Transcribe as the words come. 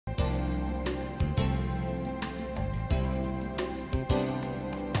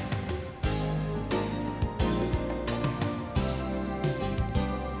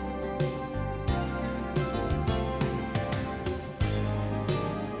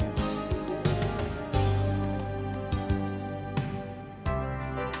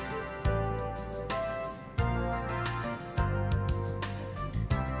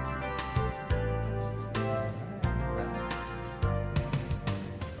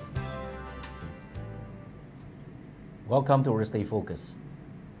Welcome to Stay Focus.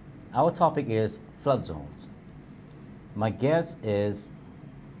 Our topic is flood zones. My guest is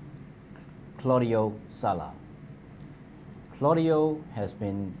Claudio Sala. Claudio has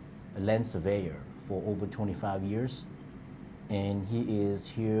been a land surveyor for over 25 years, and he is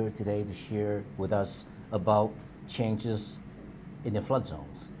here today to share with us about changes in the flood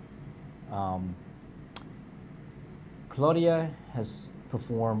zones. Claudia has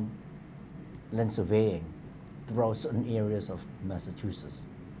performed land surveying throughout certain areas of Massachusetts,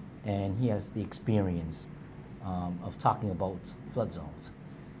 and he has the experience of talking about flood zones.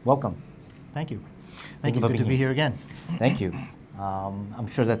 Welcome. Thank you. Thank you. Good to be here again. Thank you. I'm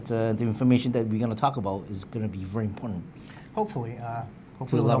sure that the information that we're going to talk about is going to be very important. Hopefully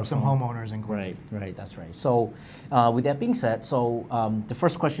we'll help some homeowners in Queens. Right, that's right. So with that being said, the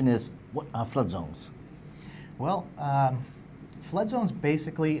first question is, what are flood zones? Well, flood zones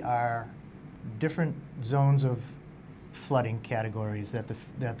basically are different zones of flooding categories that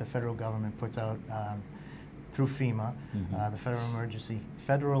the federal government puts out through FEMA, the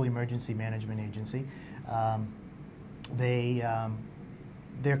Federal Emergency Management Agency.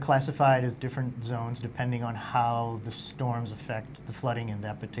 They're classified as different zones depending on how the storms affect the flooding in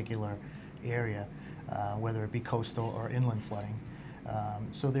that particular area, whether it be coastal or inland flooding.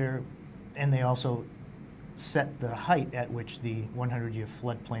 And they also set the height at which the 100-year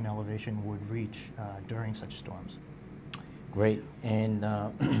floodplain elevation would reach during such storms. Great. And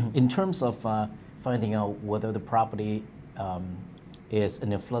in terms of finding out whether the property is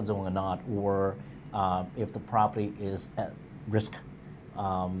in a flood zone or not, or if the property is at risk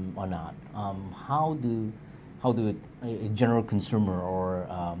or not, how do a general consumer or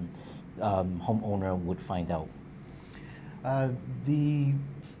homeowner would find out? The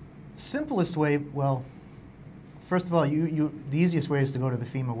simplest way, well, first of all, the easiest way is to go to the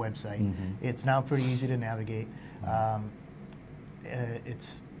FEMA website. It's now pretty easy to navigate.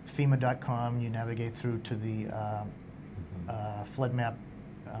 It's FEMA.com. You navigate through to the flood map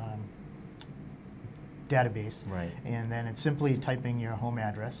database, and then it's simply typing your home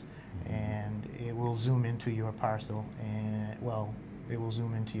address, and it will zoom into your parcel, and it will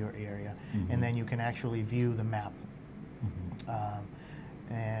zoom into your area, and then you can actually view the map.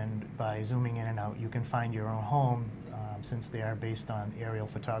 And by zooming in and out, you can find your own home, since they are based on aerial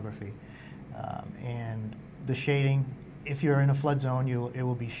photography. And the shading, if you're in a flood zone, it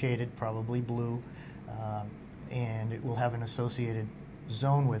will be shaded, probably blue, and it will have an associated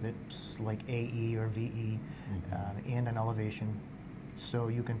zone with it, like AE or VE, and an elevation. So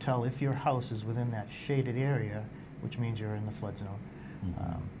you can tell if your house is within that shaded area, which means you're in the flood zone.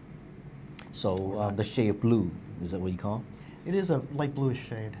 So the shade of blue, is that what you call it? It is a light bluish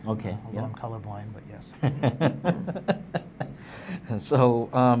shade. Okay. Although I'm colorblind, but yes. So,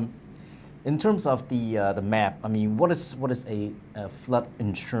 in terms of the map, I mean, what is a flood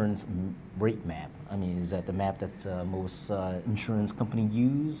insurance rate map? I mean, is that the map that most insurance companies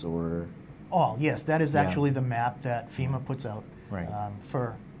use, or? Oh, yes, that is actually the map that FEMA puts out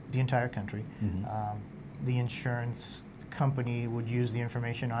for the entire country. The insurance company would use the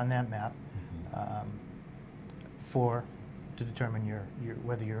information on that map to determine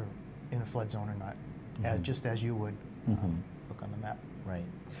whether you're in a flood zone or not, just as you would look on the map. Right.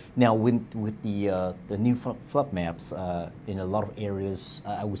 Now, with the new flood maps in a lot of areas,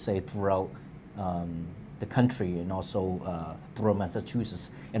 I would say throughout the country, and also throughout Massachusetts,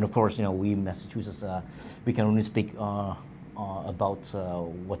 and of course, we in Massachusetts, we can only speak about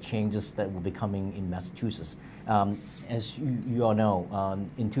what changes that will be coming in Massachusetts. As you all know,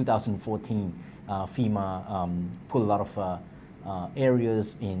 in 2014, FEMA put a lot of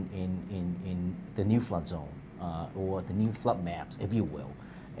areas in the new flood zone, or the new flood maps, if you will.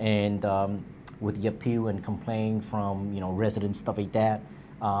 And with the appeal and complaint from residents, stuff like that,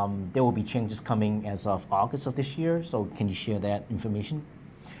 there will be changes coming as of August of this year. So can you share that information?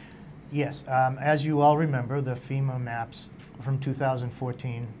 Yes. As you all remember, the FEMA maps from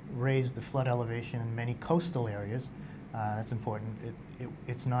 2014 raised the flood elevation in many coastal areas. That's important.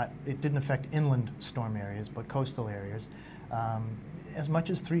 It didn't affect inland storm areas, but coastal areas, as much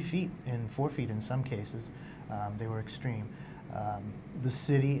as 3 feet and 4 feet in some cases. They were extreme. The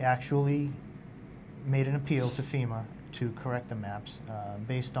city actually made an appeal to FEMA to correct the maps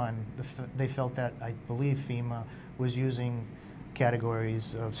based on they felt that, I believe, FEMA was using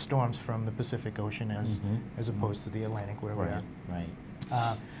categories of storms from the Pacific Ocean as opposed to the Atlantic, where we are.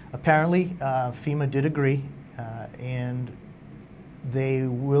 Right. Apparently, FEMA did agree, and they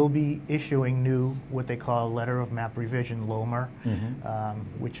will be issuing new, what they call letter of map revision, LOMR,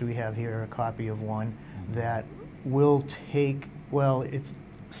 which we have here a copy of one, that will take, well,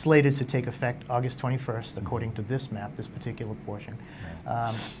 slated to take effect August 21st, according to this map, this particular portion.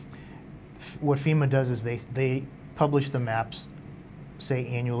 What FEMA does is they publish the maps, say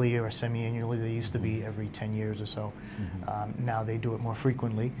annually or semi-annually. They used to be every 10 years or so. Now they do it more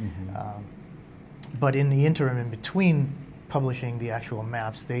frequently. But in the interim, in between publishing the actual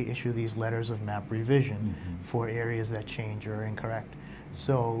maps, they issue these letters of map revision for areas that change or are incorrect.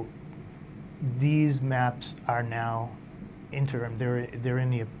 So these maps are now interim. They're in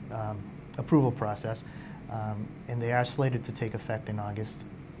the approval process, and they are slated to take effect in August.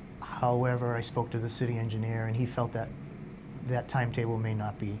 However, I spoke to the city engineer, and he felt that that timetable may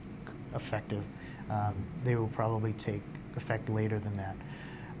not be effective. They will probably take effect later than that.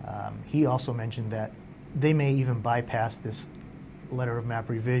 He also mentioned that they may even bypass this letter of map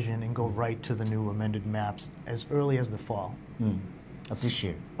revision and go right to the new amended maps as early as the fall. Of this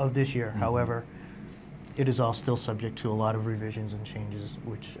year? Of this year. However, it is all still subject to a lot of revisions and changes,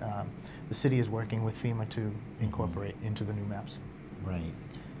 which the city is working with FEMA to incorporate into the new maps. Right.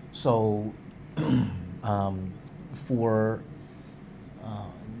 So for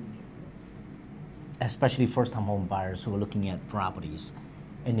especially first-time home buyers who are looking at properties,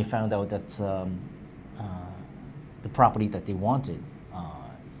 and they found out that the property that they wanted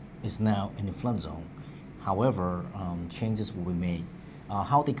is now in the flood zone. However, changes will be made.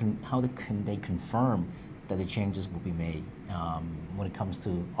 How can they confirm that the changes will be made when it comes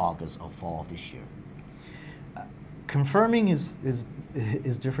to August or fall of this year? Confirming is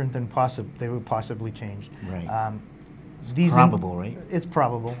different than they would possibly change. Right. It's probable, right? It's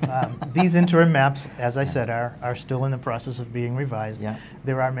probable. These interim maps, as I said, are still in the process of being revised. Yeah.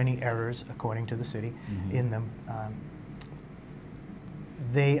 There are many errors, according to the city, in them.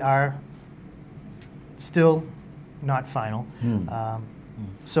 They are still not final,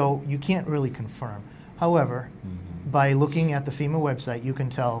 so you can't really confirm. However, by looking at the FEMA website, you can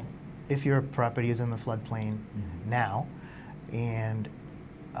tell if your property is in the floodplain now, and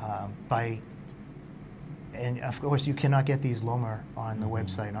and of course you cannot get these LOMR on the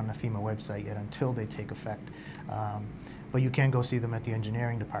website, on the FEMA website yet until they take effect. But you can go see them at the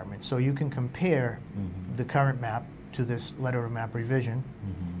engineering department. So you can compare the current map to this letter of map revision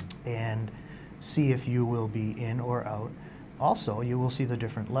and see if you will be in or out. Also, you will see the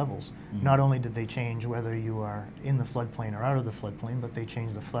different levels. Not only did they change whether you are in the floodplain or out of the floodplain, but they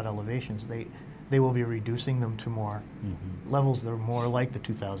changed the flood elevations. They will be reducing them to more levels that are more like the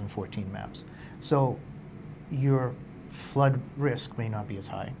 2014 maps. So your flood risk may not be as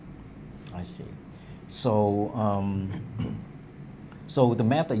high. I see. So, so the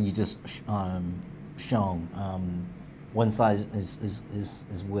map that you just shown, one side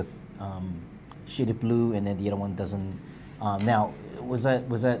is with shaded blue, and then the other one doesn't. Now, was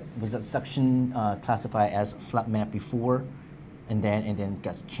that section classified as flat map before, and then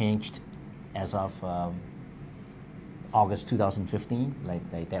gets changed as of August 2015,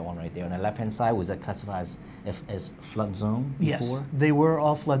 like that one right there on the left-hand side? Was that classified as flood zone before? Yes, they were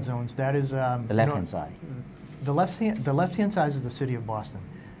all flood zones. That is the left-hand side. The left-hand side is the city of Boston,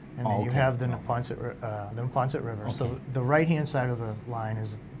 and then you have the Neponset River. Okay. So the right-hand side of the line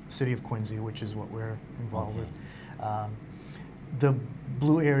is the city of Quincy, which is what we're involved with. The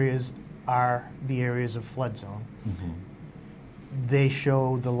blue areas are the areas of flood zone. They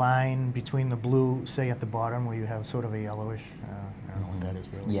show the line between the blue, say at the bottom where you have sort of a yellowish, I don't know what that is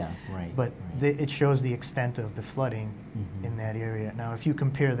really. Yeah, right. But it shows the extent of the flooding in that area. Now, if you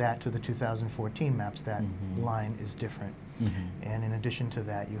compare that to the 2014 maps, that line is different. And in addition to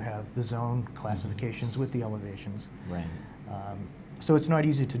that, you have the zone classifications with the elevations. Right. So it's not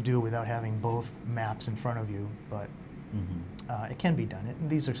easy to do without having both maps in front of you, but it can be done.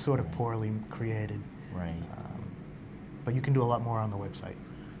 These are sort of poorly created. Right. But you can do a lot more on the website.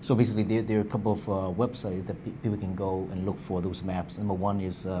 So basically, there are a couple of websites that people can go and look for those maps. Number one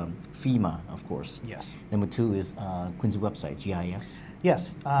is FEMA, of course. Yes. Number two is Quincy website, GIS.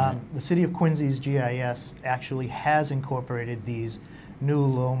 Yes. The City of Quincy's GIS actually has incorporated these new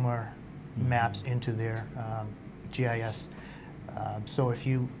LOMR maps into their GIS. So if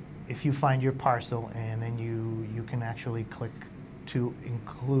you find your parcel, and then you can actually click to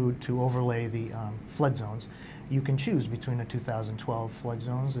overlay the flood zones. You can choose between the 2012 flood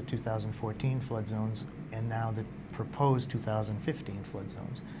zones, the 2014 flood zones, and now the proposed 2015 flood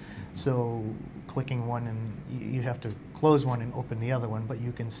zones. So clicking one, and you have to close one and open the other one, but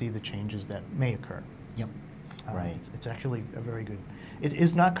you can see the changes that may occur. Yep. Right. It's actually a very good. It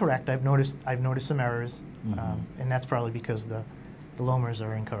is not correct. I've noticed some errors, and that's probably because the LOMRs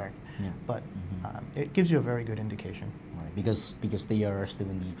are incorrect. Yeah. But it gives you a very good indication. Right. Because they are still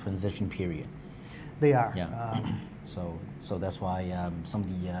in the transition period. They are. Yeah. So that's why some of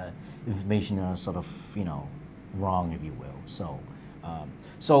the information are sort of, wrong, if you will.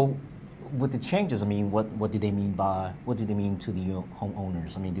 So with the changes, I mean, what do they mean to the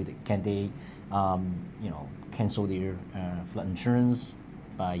homeowners? I mean, can they, cancel their flood insurance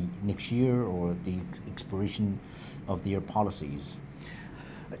by next year or the expiration of their policies?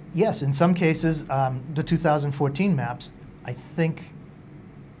 Yes, in some cases, the 2014 maps, I think,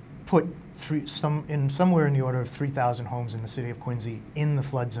 put somewhere in the order of 3,000 homes in the city of Quincy in the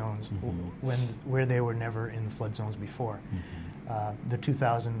flood zones where they were never in the flood zones before. The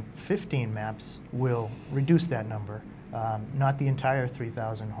 2015 maps will reduce that number, not the entire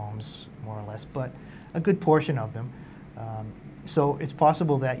 3,000 homes, more or less, but a good portion of them. So it's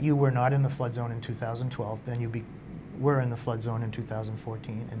possible that you were not in the flood zone in 2012, then you were in the flood zone in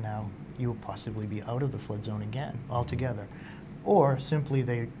 2014, and now you will possibly be out of the flood zone again altogether. Or simply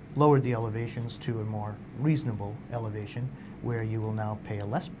they lowered the elevations to a more reasonable elevation where you will now pay a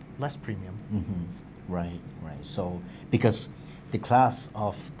less premium. Right. So because the class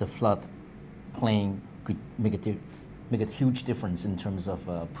of the flood plain could make a huge difference in terms of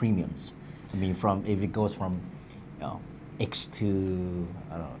premiums. I mean, if it goes from X to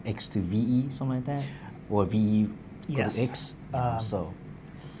X to VE, something like that, or VE to X.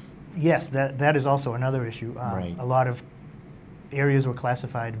 Yes, that is also another issue. Right. A lot of areas were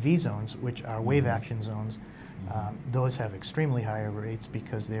classified V zones, which are wave action zones. Those have extremely higher rates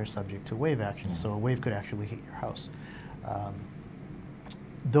because they're subject to wave action, so a wave could actually hit your house.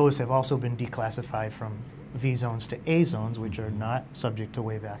 Those have also been declassified from V zones to A zones, which are not subject to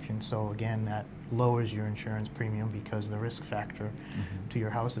wave action. So again, that lowers your insurance premium because the risk factor to your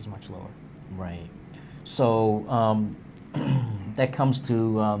house is much lower. Right. So that comes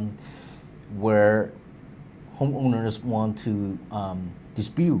to where homeowners want to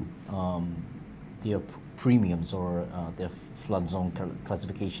dispute their premiums or their flood zone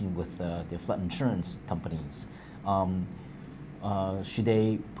classification with their flood insurance companies. Should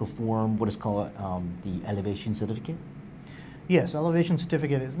they perform what is called the elevation certificate? Yes, elevation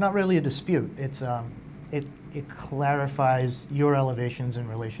certificate is not really a dispute. It's it clarifies your elevations in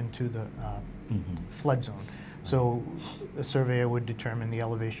relation to the flood zone. So a surveyor would determine the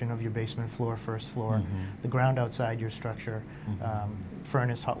elevation of your basement floor, first floor, the ground outside your structure,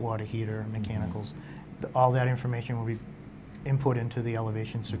 furnace, hot water heater, mechanicals. All that information will be input into the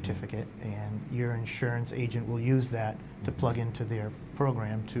elevation certificate, and your insurance agent will use that to plug into their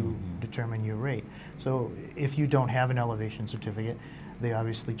program to determine your rate. So if you don't have an elevation certificate, they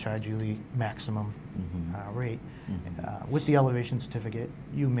obviously charge you the maximum rate. With the elevation certificate,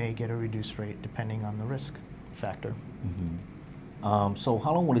 you may get a reduced rate depending on the risk factor. So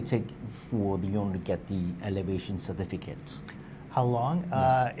how long will it take for the owner to get the elevation certificate? How long?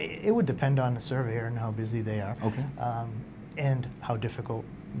 Yes. It would depend on the surveyor and how busy they are. Okay. And how difficult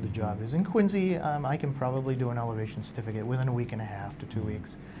the job is. In Quincy, I can probably do an elevation certificate within a week and a half to 2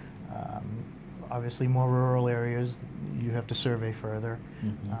 weeks. Obviously, more rural areas, you have to survey further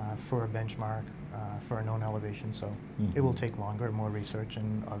for a benchmark, for a known elevation, so it will take longer, more research,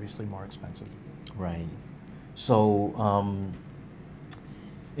 and obviously more expensive. Right. So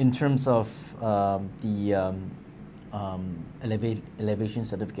in terms of the elevation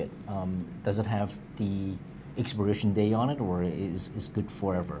certificate, does it have the expiration day on it, or is good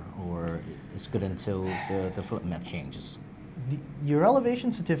forever, or is good until the flood map changes? Your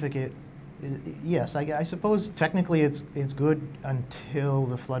elevation certificate, yes, I suppose technically it's good until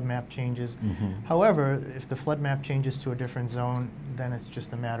the flood map changes. However, if the flood map changes to a different zone, then it's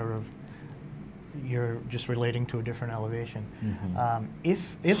just a matter of you're just relating to a different elevation.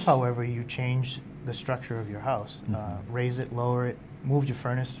 If however, you change the structure of your house, raise it, lower it, moved your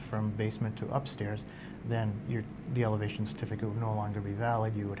furnace from basement to upstairs, then the elevation certificate would no longer be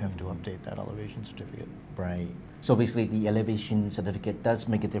valid. You would have to update that elevation certificate. Right. So basically, the elevation certificate does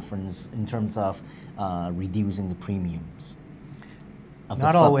make a difference in terms of reducing the premiums of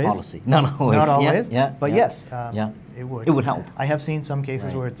the flood policy. Not always. Not always. Yeah. But yes, it would. It would help. I have seen some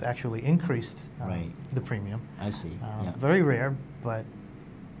cases where it's actually increased the premium. I see. Very rare, but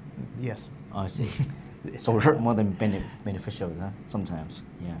yes. I see. So it hurt more than beneficial, huh? Sometimes.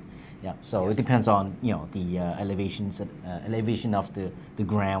 Yeah. So it depends on the elevation of the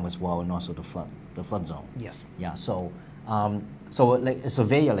ground as well, and also the flood zone. Yes. Yeah. So like a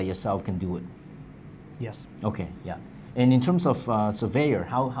surveyor like yourself can do it. Yes. Okay. Yeah. And in terms of surveyor,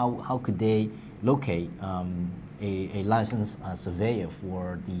 how could they locate a licensed surveyor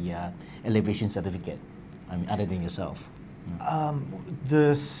for the elevation certificate? I mean, other than yourself.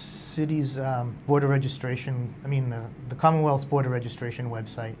 The city's Board of Registration, the Commonwealth's Board of Registration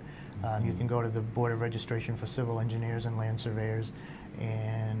website You can go to the Board of Registration for Civil Engineers and Land Surveyors,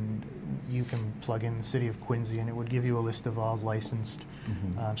 and you can plug in the City of Quincy, and it would give you a list of all licensed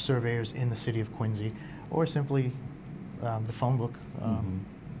surveyors in the City of Quincy, or simply the phone book,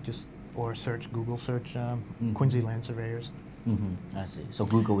 or Google search Quincy Land Surveyors. I see. So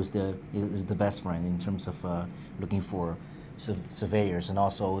Google is the best friend in terms of looking for surveyors, and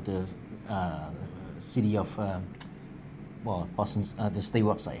also the city of Boston's the state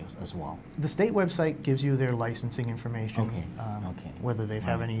website as well. The state website gives you their licensing information. Okay. Whether they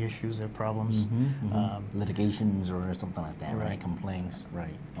have any issues or problems, litigations or something like that, right? Complaints,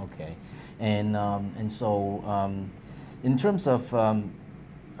 right? Okay, and so in terms of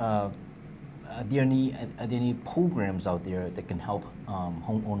are there any programs out there that can help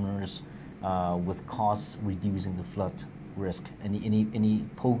homeowners with costs reducing the flood risk? Any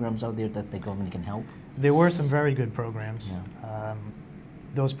programs out there that the government can help? There were some very good programs.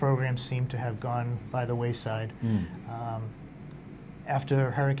 Those programs seem to have gone by the wayside.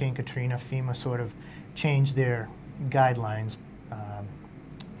 After Hurricane Katrina, FEMA sort of changed their guidelines,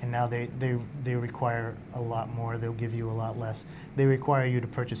 and now they require a lot more. They'll give you a lot less. They require you to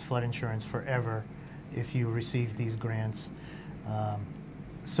purchase flood insurance forever if you receive these grants.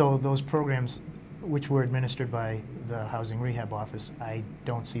 So those programs, which were administered by the Housing Rehab Office, I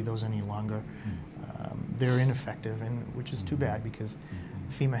don't see those any longer. They're ineffective, and which is too bad, because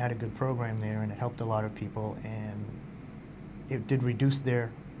FEMA had a good program there and it helped a lot of people, and it did reduce their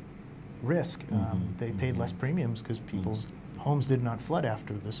risk. They paid less premiums because people's homes did not flood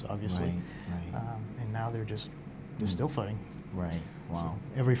after this, obviously. And now they're still flooding. Right. Wow.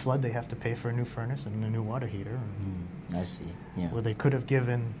 So every flood they have to pay for a new furnace and a new water heater. I see. Yeah. Where they could have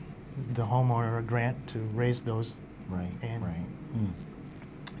given the homeowner a grant to raise those.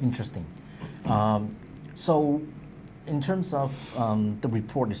 Interesting. So, in terms of the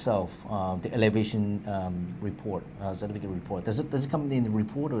report itself, the elevation report, certificate report, does it come in the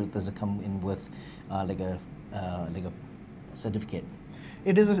report, or does it come in with like a certificate?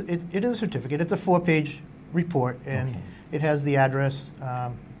 It is a certificate. It's a 4-page report, and it has the address,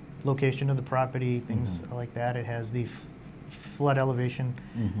 location of the property, things like that. It has the flood elevation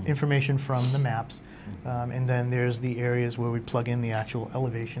information from the maps. And then there's the areas where we plug in the actual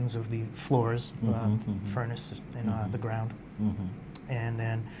elevations of the floors, furnace, and the ground. And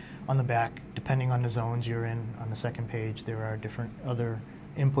then on the back, depending on the zones you're in, on the second page, there are different other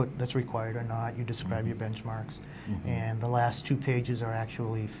input that's required or not. You describe your benchmarks. And the last 2 pages are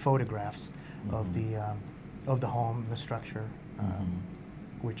actually photographs of the home, the structure,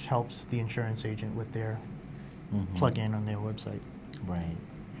 which helps the insurance agent with their plug-in on their website. Right.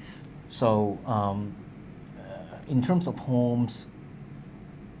 So, in terms of homes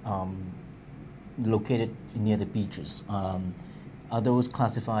located near the beaches, are those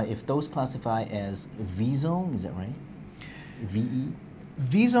classified? If those classify as V zone, is that right? VE.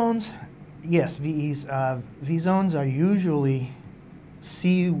 V zones, yes, VEs. V zones are usually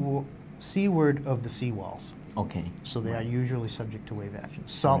seaward of the seawalls. Okay. So they are usually subject to wave action.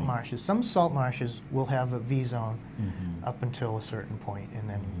 Salt marshes. Some salt marshes will have a V zone up until a certain point, and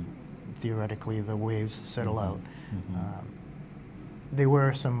then theoretically the waves settle out. There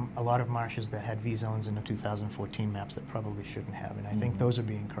were a lot of marshes that had V zones in the 2014 maps that probably shouldn't have, and I think those are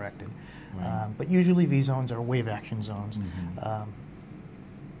being corrected. But usually V zones are wave action zones.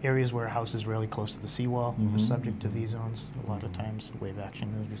 Areas where a house is really close to the seawall are subject to V zones. A lot of times wave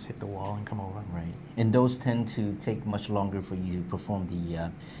action, they'll just hit the wall and come over. Right. And those tend to take much longer for you to perform the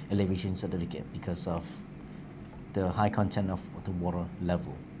elevation certificate because of the high content of the water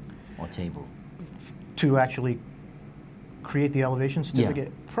level or table. To actually create the elevation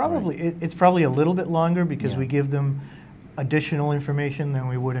certificate, probably it's probably a little bit longer because we give them additional information than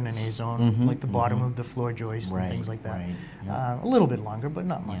we would in an A zone, like the bottom of the floor joist and things like that. A little bit longer, but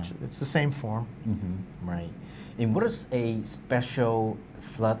not much. It's the same form. Right. And what is a special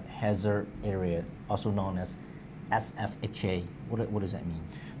flood hazard area, also known as SFHA? What does that mean?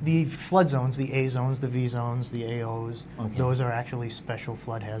 The flood zones, the A zones, the V zones, the AOs, those are actually special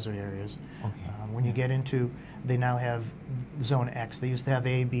flood hazard areas. When you get into, they now have Zone X. They used to have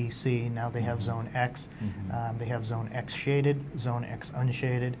A, B, C. Now they have Zone X. They have Zone X shaded, Zone X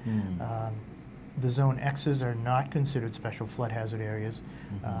unshaded. The Zone X's are not considered special flood hazard areas.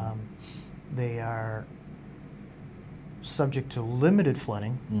 They are subject to limited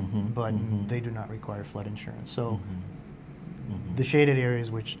flooding, but they do not require flood insurance. So the shaded areas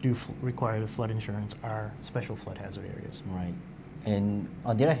which do require the flood insurance are special flood hazard areas. Right. And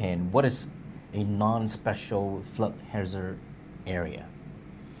on the other hand, what is a non-special flood hazard area?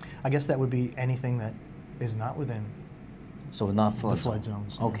 I guess that would be anything that is not within So not flood the flood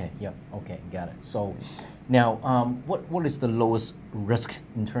zones. Okay, yep, okay, got it. So now, what is the lowest risk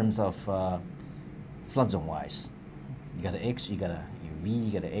in terms of flood zone wise? You got an X, you got a V,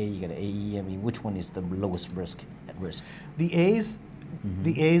 you got an A, you got an AE. I mean, which one is the lowest risk at risk? The A's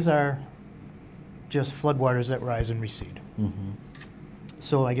are just floodwaters that rise and recede.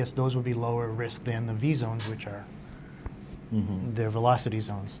 So I guess those would be lower risk than the V zones, which are their velocity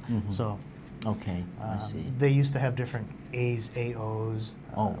zones. So okay, I see. they used to have different A's, AOs,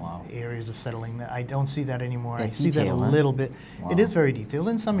 wow. areas of settling. I don't see that anymore. That I see that a detail, huh? little bit. Wow. It is very detailed.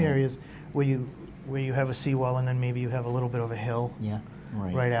 In some areas where you have a seawall and then maybe you have a little bit of a hill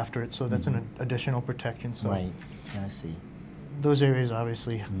right after it, so that's an additional protection. So right, I see. those areas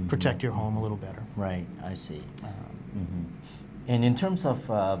obviously protect your home a little better. Right, I see. And in terms of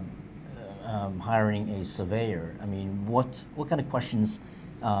hiring a surveyor, I mean, what kind of questions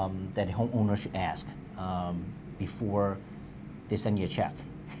that a homeowner should ask before they send you a check?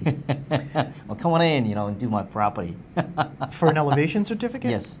 Well, come on in, and do my property. For an elevation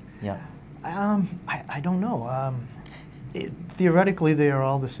certificate? Yes. Yeah. I don't know. Theoretically, they are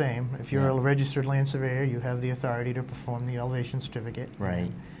all the same. If you're a registered land surveyor, you have the authority to perform the elevation certificate.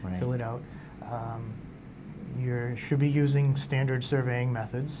 Right. Fill it out. You should be using standard surveying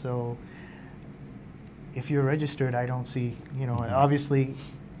methods. So if you're registered, I don't see, obviously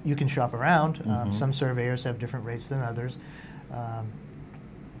you can shop around. Some surveyors have different rates than others.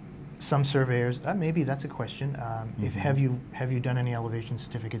 Some surveyors, maybe that's a question. If have you done any elevation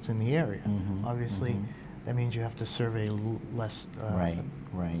certificates in the area? Obviously, that means you have to survey less. Right.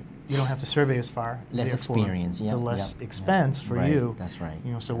 You don't have to survey as far. Less experience. Yeah. The less expense for you. That's right.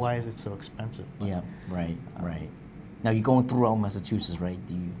 So why is it so expensive? Yeah. Right. Now you're going throughout Massachusetts, right?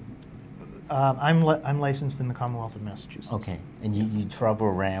 Do you? I'm licensed in the Commonwealth of Massachusetts. Okay, and you travel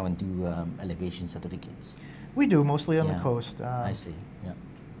around and do elevation certificates. We do, mostly on the coast. I see. Yeah.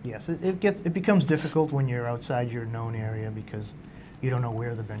 Yes, it becomes difficult when you're outside your known area because you don't know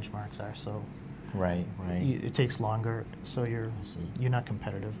where the benchmarks are. So. Right. It takes longer, so you're not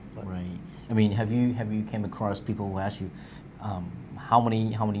competitive. But. Right. I mean, have you came across people who ask you how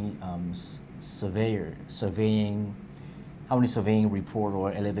many surveying report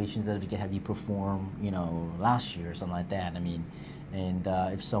or elevation certificate have you performed, last year or something like that? I mean, and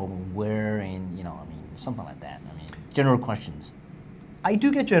if so, where, and something like that. I mean, general questions. I do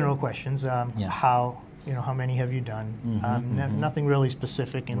get general questions. How many have you done? Nothing really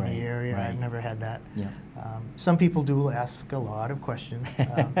specific in the area. I've never had that. Yeah. Some people do ask a lot of questions,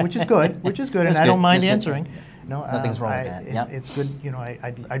 which is good. And I don't mind answering. No, nothing's wrong with that. It's good.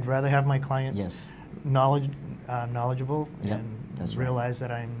 I'd rather have my client knowledgeable and realize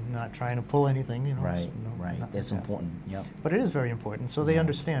that I'm not trying to pull anything. Right. That's important. Yep. But it is very important, so they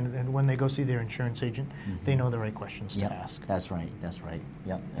understand, and when they go see their insurance agent, they know the right questions to ask. That's right.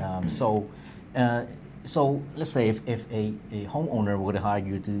 Yep. So let's say if a homeowner would hire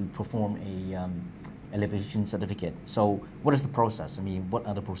you to perform a elevation certificate, so what is the process? I mean, what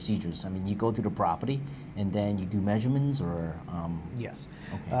are the procedures? I mean, you go to the property and then you do measurements, or? Yes.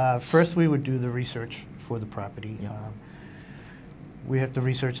 Okay. First, we would do the research for the property. Yep. We have to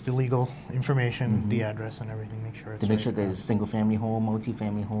research the legal information, the address, and everything. Make sure it's make sure there's a single-family home,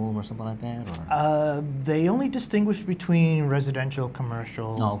 multi-family home, or something like that. Or? They only distinguish between residential,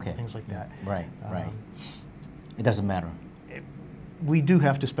 commercial, things like that. Right. It doesn't matter. We do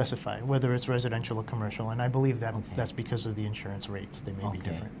have to specify whether it's residential or commercial, and I believe that that's because of the insurance rates. They may be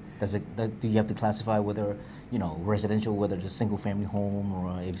different. Do you have to classify whether, residential, whether it's a single-family home,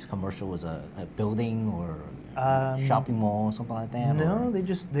 or if it's commercial, as a building or shopping mall, or something like that? No, they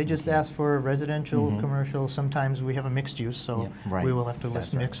just ask for residential, commercial. Sometimes we have a mixed use, so we will have to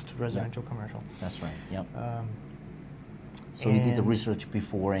list mixed residential, commercial. That's right. Yep. So you did the research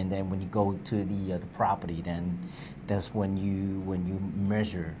before, and then when you go to the property, then that's when you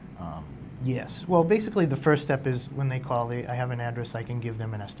measure. Yes. Well, basically, the first step is when they call. I have an address. I can give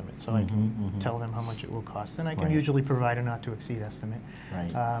them an estimate, so I can tell them how much it will cost, and I can usually provide a not to exceed estimate.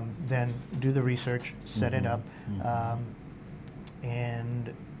 Right. Then do the research, set it up,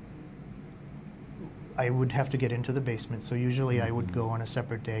 and I would have to get into the basement. So usually I would go on a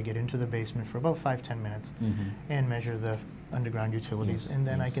separate day, get into the basement for about 5-10 minutes, and measure the underground utilities, and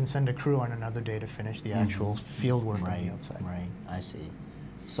then I can send a crew on another day to finish the actual field work on the outside. Right. I see.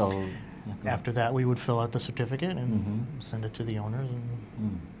 So. After that, we would fill out the certificate and send it to the owners,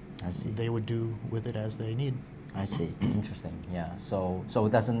 and I see. They would do with it as they need. I see. Interesting. Yeah. So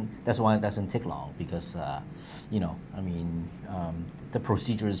it doesn't. That's why it doesn't take long, because the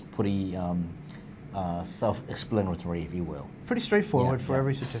procedure is pretty self-explanatory, if you will. Pretty straightforward for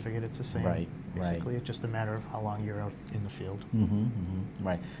every certificate. It's the same. Right. basically. It's just a matter of how long you're out in the field.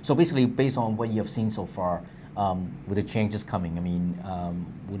 Right. So basically, based on what you have seen so far, with the changes coming, I mean,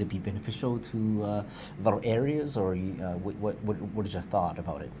 would it be beneficial to a lot of areas, or what is your thought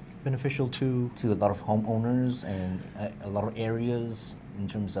about it? Beneficial to a lot of homeowners and a lot of areas in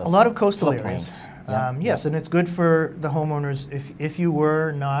terms of a lot of coastal areas. areas. Yes, and it's good for the homeowners if you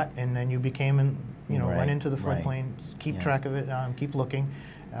were not, and then you became, went into the floodplain. Keep track of it. Keep looking.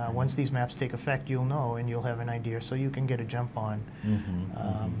 Once these maps take effect, you'll know, and you'll have an idea, so you can get a jump on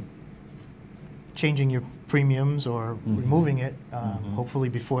changing your premiums or removing it, hopefully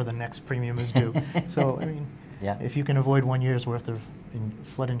before the next premium is due. So, I mean, if you can avoid 1 year's worth of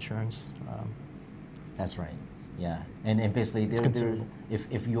flood insurance. That's right. Yeah, and basically,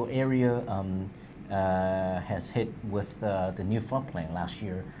 if your area has hit with the new floodplain last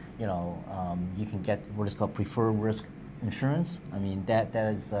year, you can get what is called preferred risk insurance. I mean, that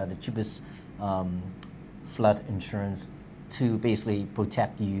is the cheapest flood insurance to basically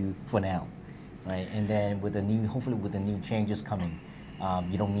protect you for now, right? And then hopefully with the new changes coming,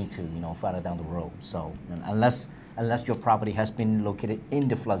 you don't need to, farther down the road. So unless your property has been located in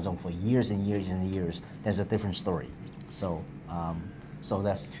the flood zone for years and years and years, there's a different story. So so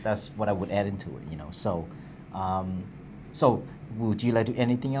that's what I would add into it, So so would you like to add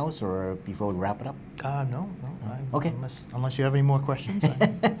anything else, or before we wrap it up? No. Okay. Unless you have any more questions.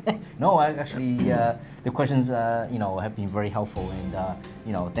 No, actually, the questions, have been very helpful,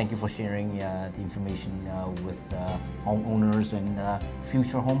 and thank you for sharing the information with homeowners and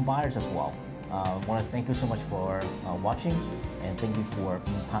future home buyers as well. I want to thank you so much for watching, and thank you for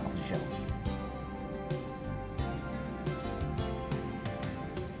being part of the show.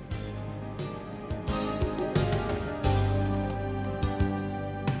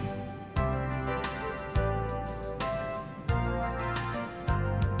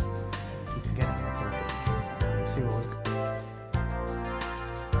 See what was